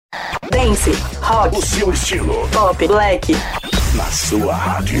Dance, rock, o seu estilo. pop, black. Na sua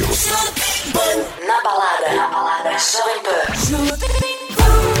rádio. Na balada. Jovem Pan.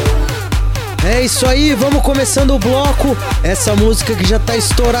 É isso aí, vamos começando o bloco. Essa música que já tá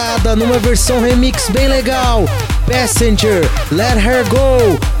estourada numa versão remix bem legal. Passenger, Let Her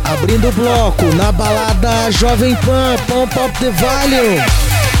Go. Abrindo o bloco na balada Jovem Pan, Pump Up the Volume.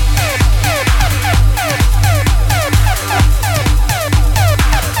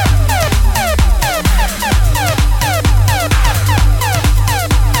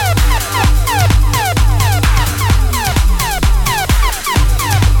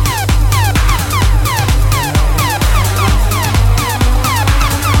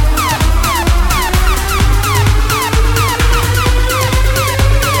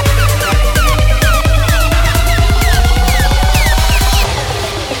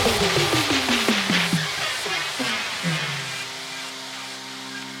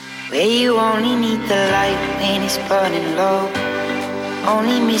 Where you only need the light when it's burning low.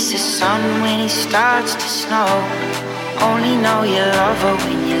 Only miss the sun when it starts to snow. Only know you love her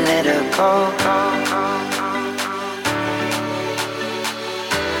when you let her go.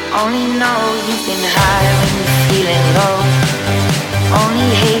 Only know you've been high when you're feeling low. Only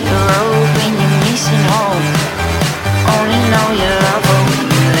hate the road when you're missing home. Only know you love her when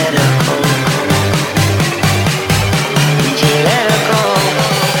you let her go. And you let her go.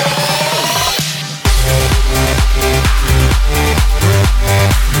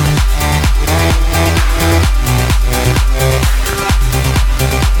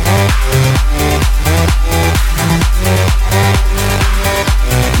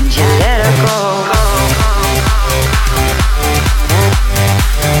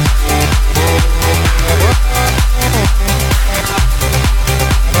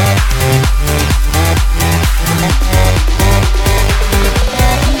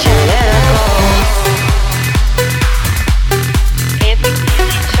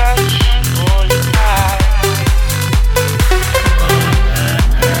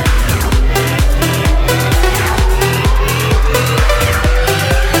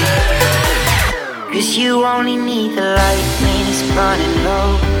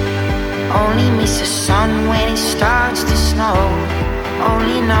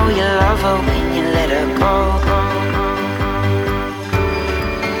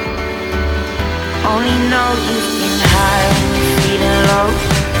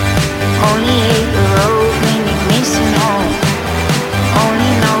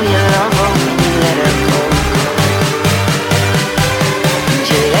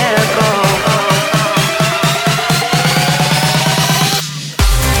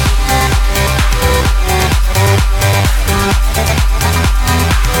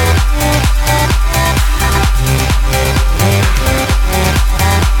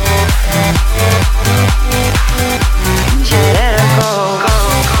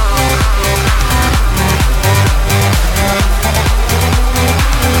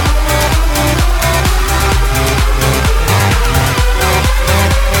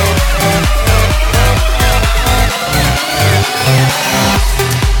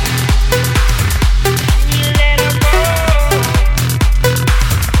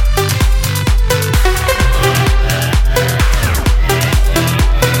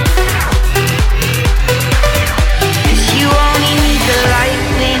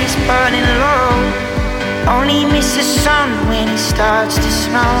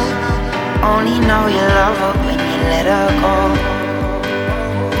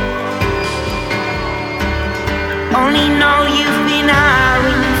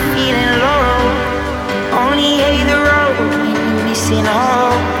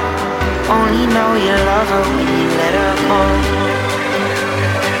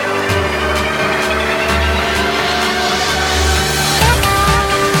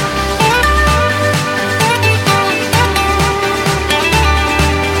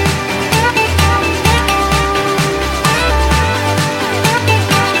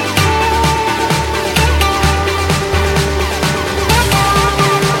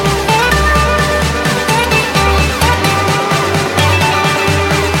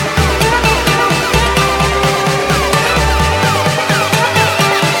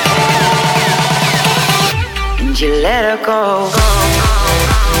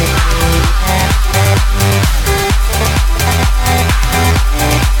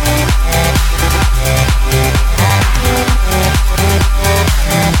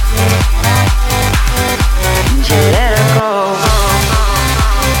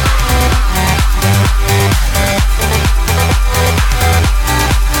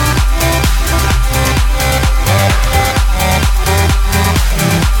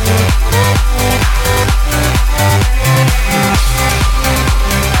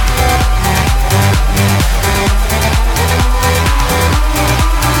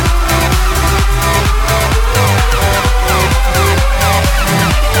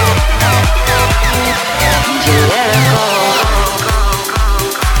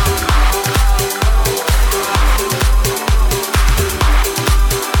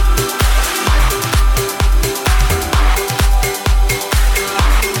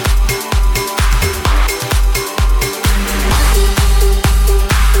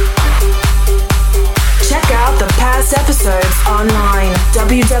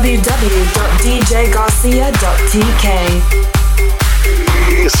 Garcia.tk.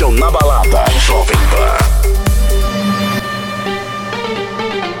 Esse é o Na Balada Jovem Pan.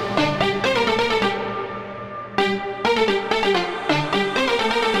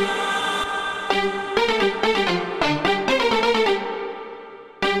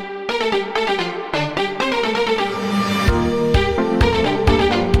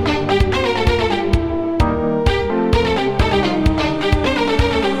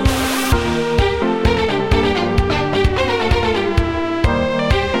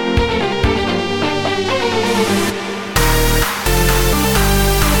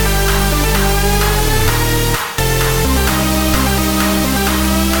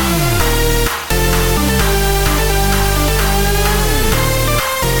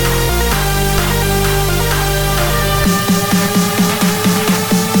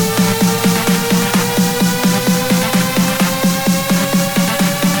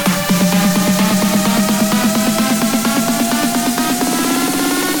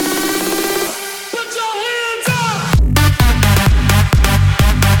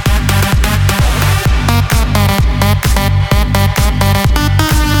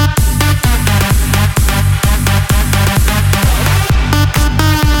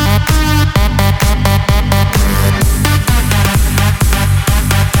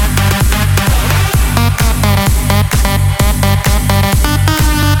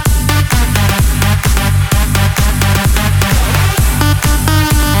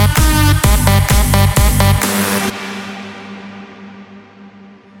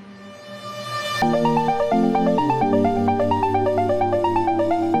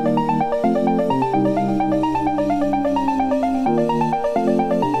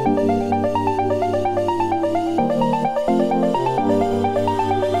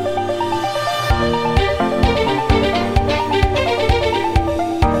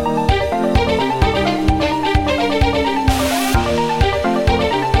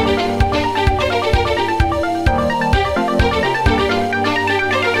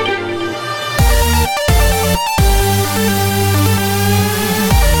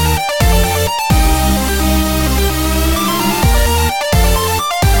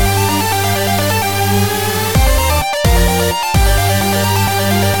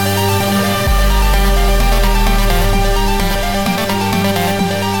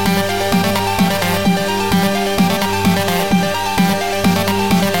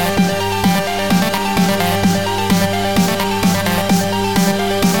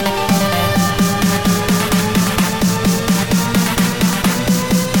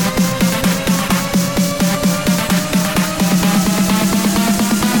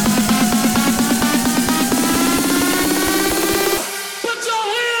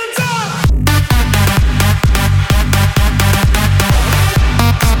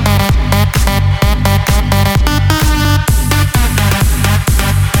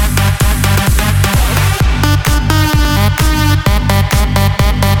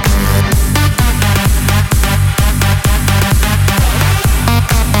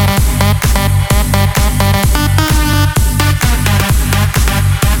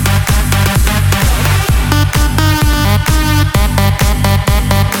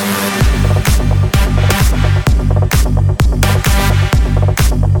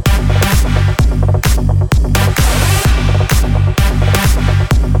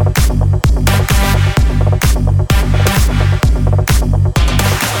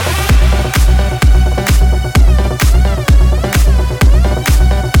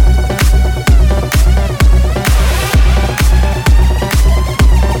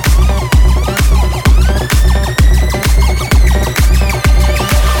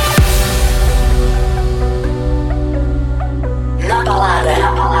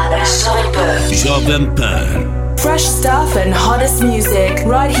 Jovem Pan. Fresh stuff and hottest music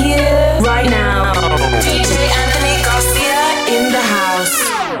right here, right now. DJ Anthony Garcia in the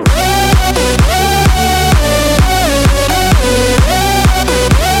house.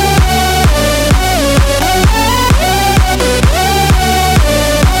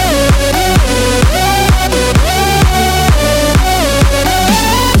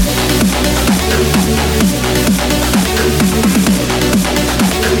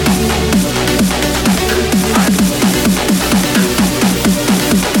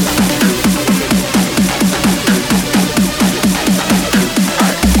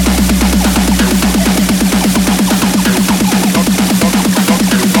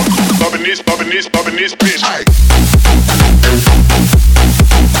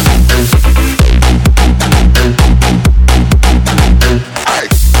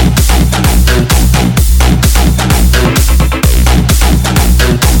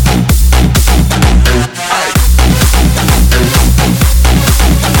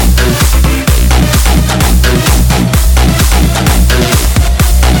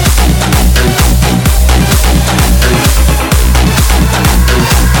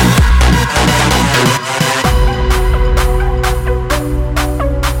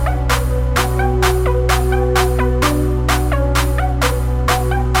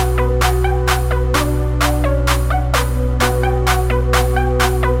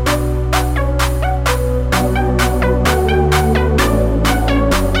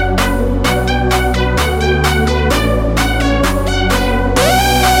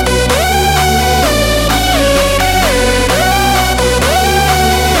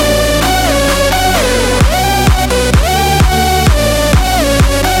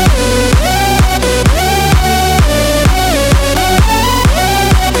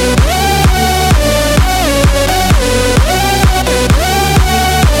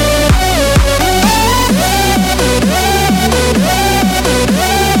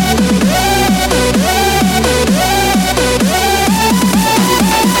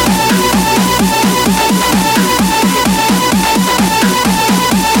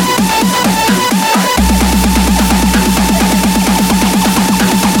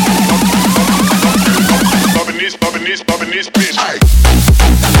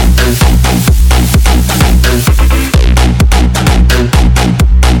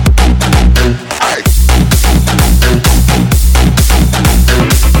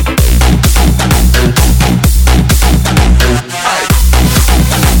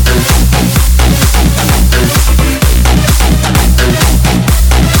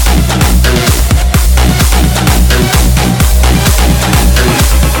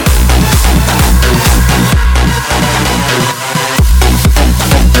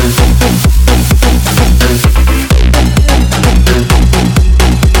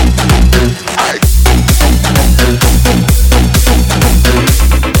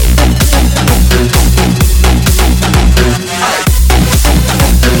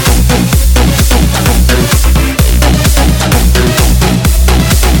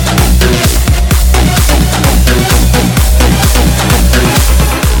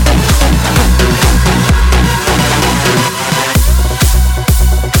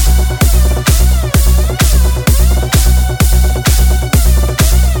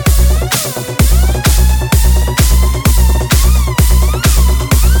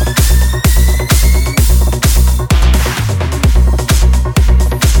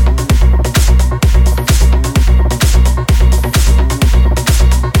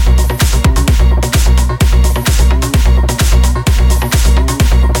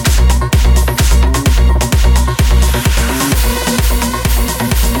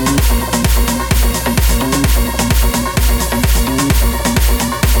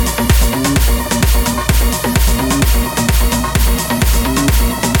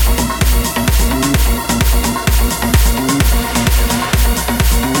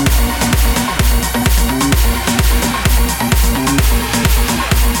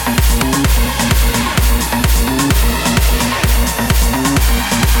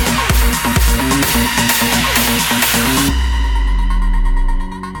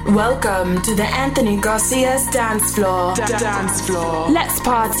 Welcome to the Anthony Garcia's dance floor. Dance floor. Let's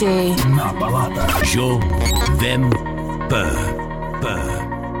party. Na balada. Je them peur.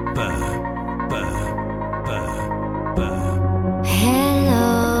 Hello,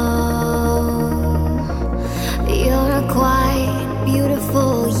 you're a quite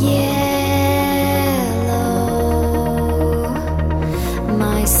beautiful yellow.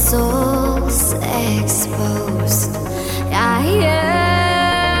 My soul's exposed. I yearn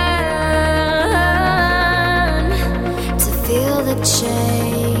to feel the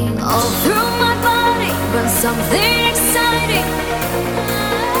chain all through my body, but something exciting.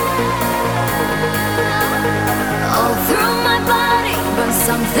 All through my body, but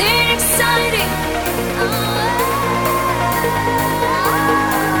something exciting.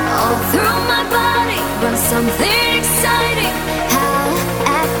 All through my body, but something exciting. How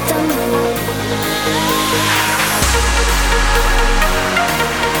at the moon.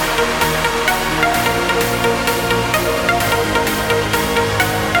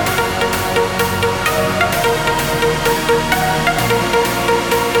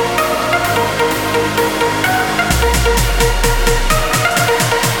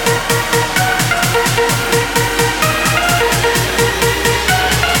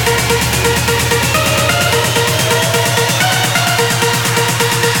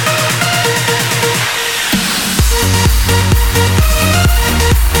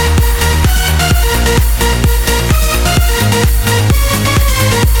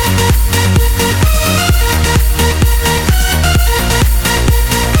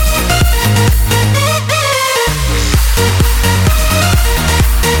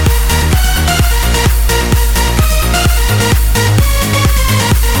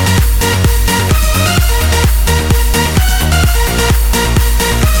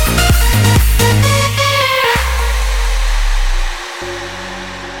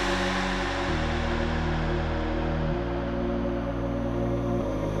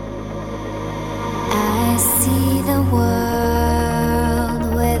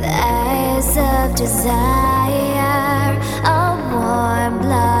 Desire, a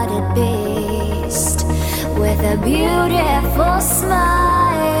warm-blooded beast with a beautiful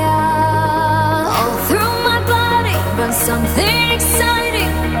smile. All through my body, but something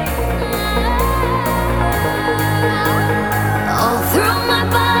exciting. All through my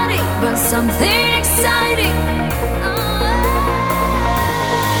body, but something exciting.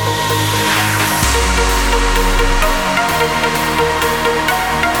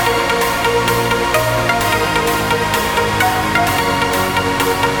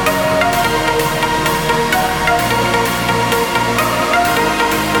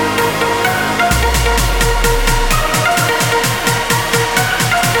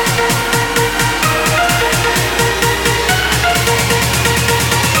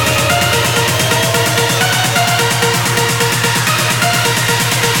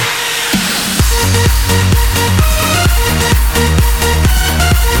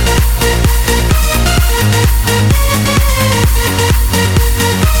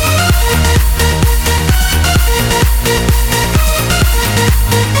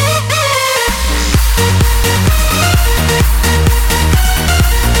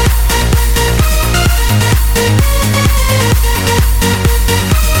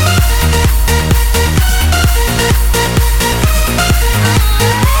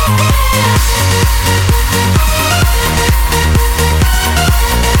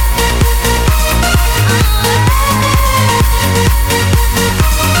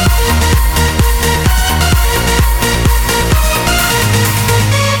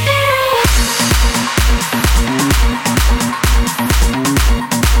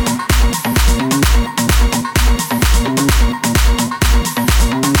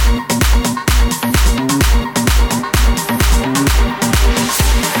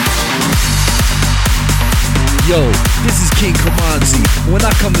 When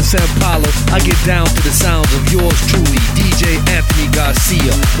I come to Sao Paulo, I get down to the sounds of yours truly, DJ Anthony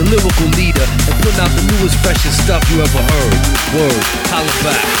Garcia, the lyrical leader, and putting out the newest, freshest stuff you ever heard. Word, holla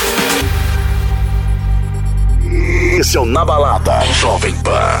back. Esse é o Na Balada Jovem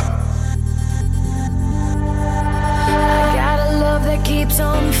Pan. I got a love that keeps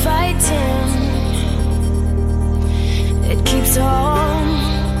on fighting. It keeps on.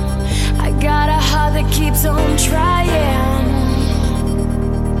 I got a heart that keeps on trying.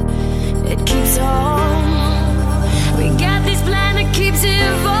 It keeps on. We got this plan that keeps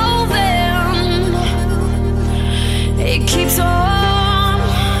evolving. It keeps on.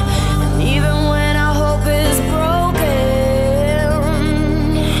 And even when our hope is broken,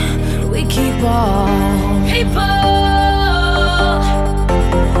 we keep on. People.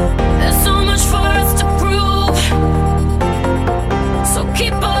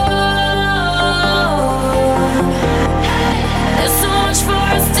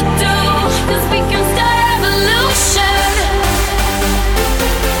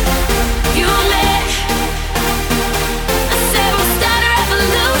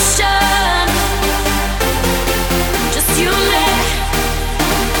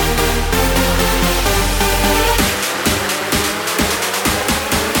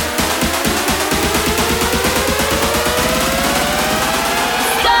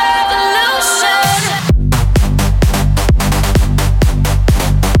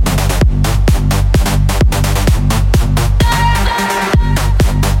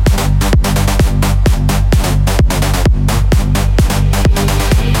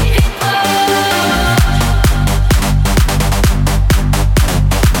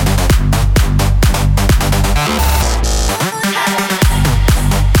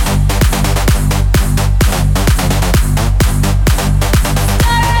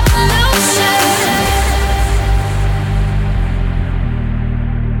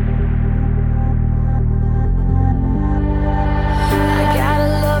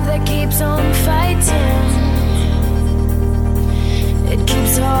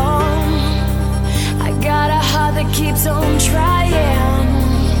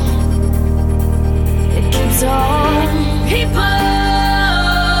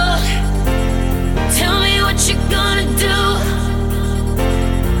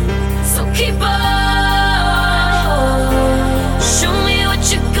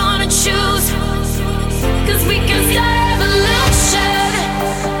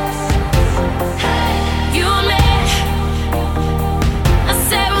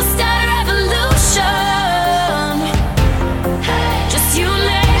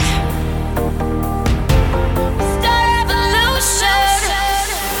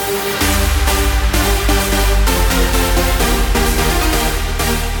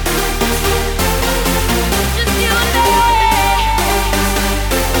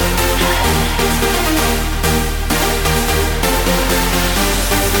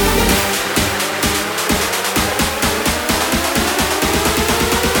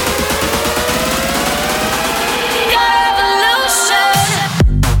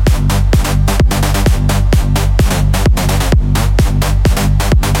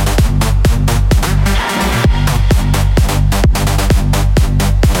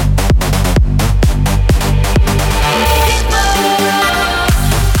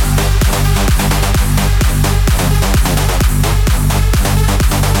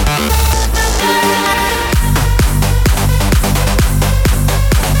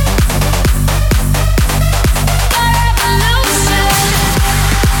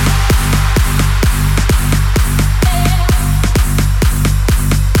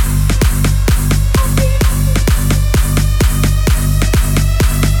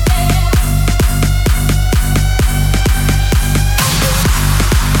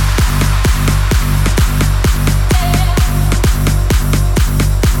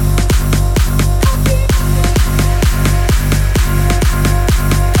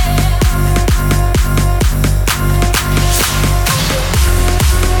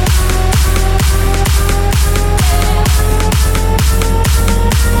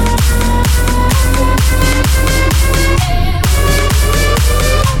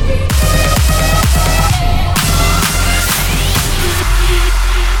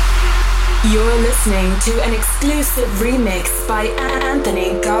 You're listening to an exclusive remix by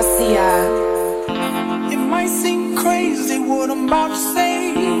Anthony Garcia. It might seem crazy what I'm about to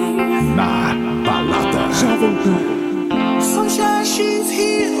say. Na Balada. Sunshine, she's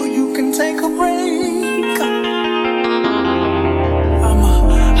here, you can take a break. I'm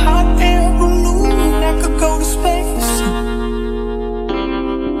a hot air balloon that could go to space.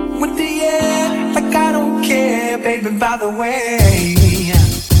 With the air, like I don't care, baby, by the way.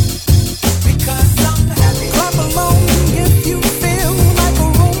 Because I'm happy. Clap along if you feel like a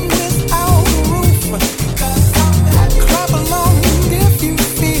room without a roof. Because I'm happy. Clap along if you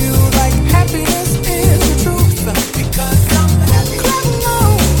feel like happiness is the truth. Because I'm happy. Clap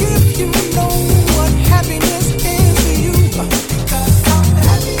along if you know what happiness is to you. Because I'm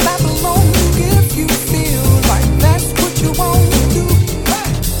happy. Clap along if you feel like that's what you want to do.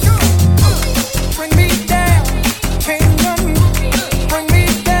 Bring me down, can't none bring me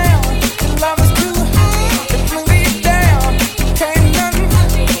down. Love is too high. Bring me down, can't none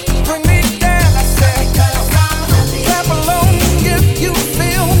bring me down. I said, clap along if you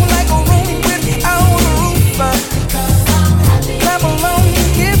feel like a room without a roof. Clap along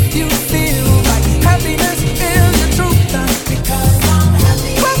if you feel like happiness is the truth.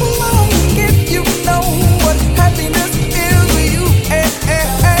 Clap along if you know what happiness is to you.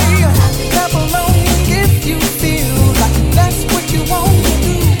 Clap along if you feel like that's what you want to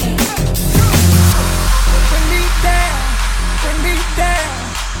do. Bring me down, bring me down,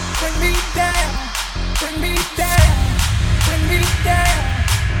 bring me down, bring me down, bring me down,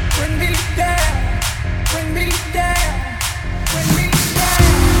 bring me down, bring me down, bring me down,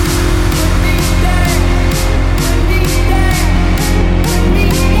 bring me down, bring me down, bring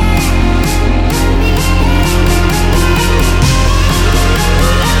me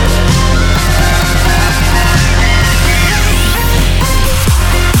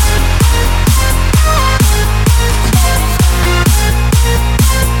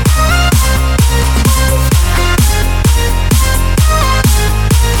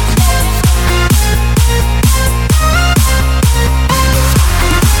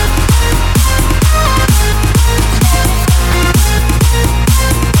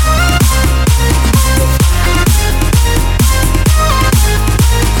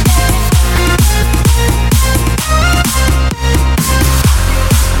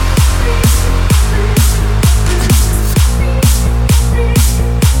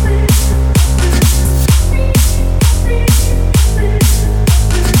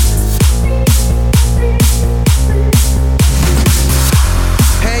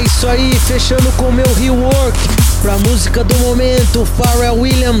É isso aí, fechando com o meu rework pra música do momento, Pharrell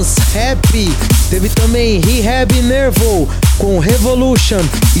Williams, Happy. Teve também Rehab Nervo com Revolution,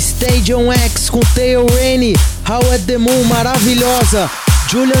 Stadium X com Tail Rainy, How at the Moon, maravilhosa,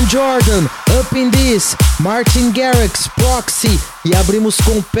 Julian Jordan, Up in This, Martin Garrix, Proxy, e abrimos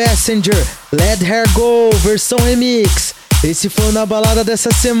com Passenger, Let Her Go, versão remix. Esse foi o Na Balada dessa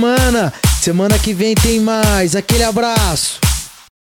semana. Semana que vem tem mais. Aquele abraço.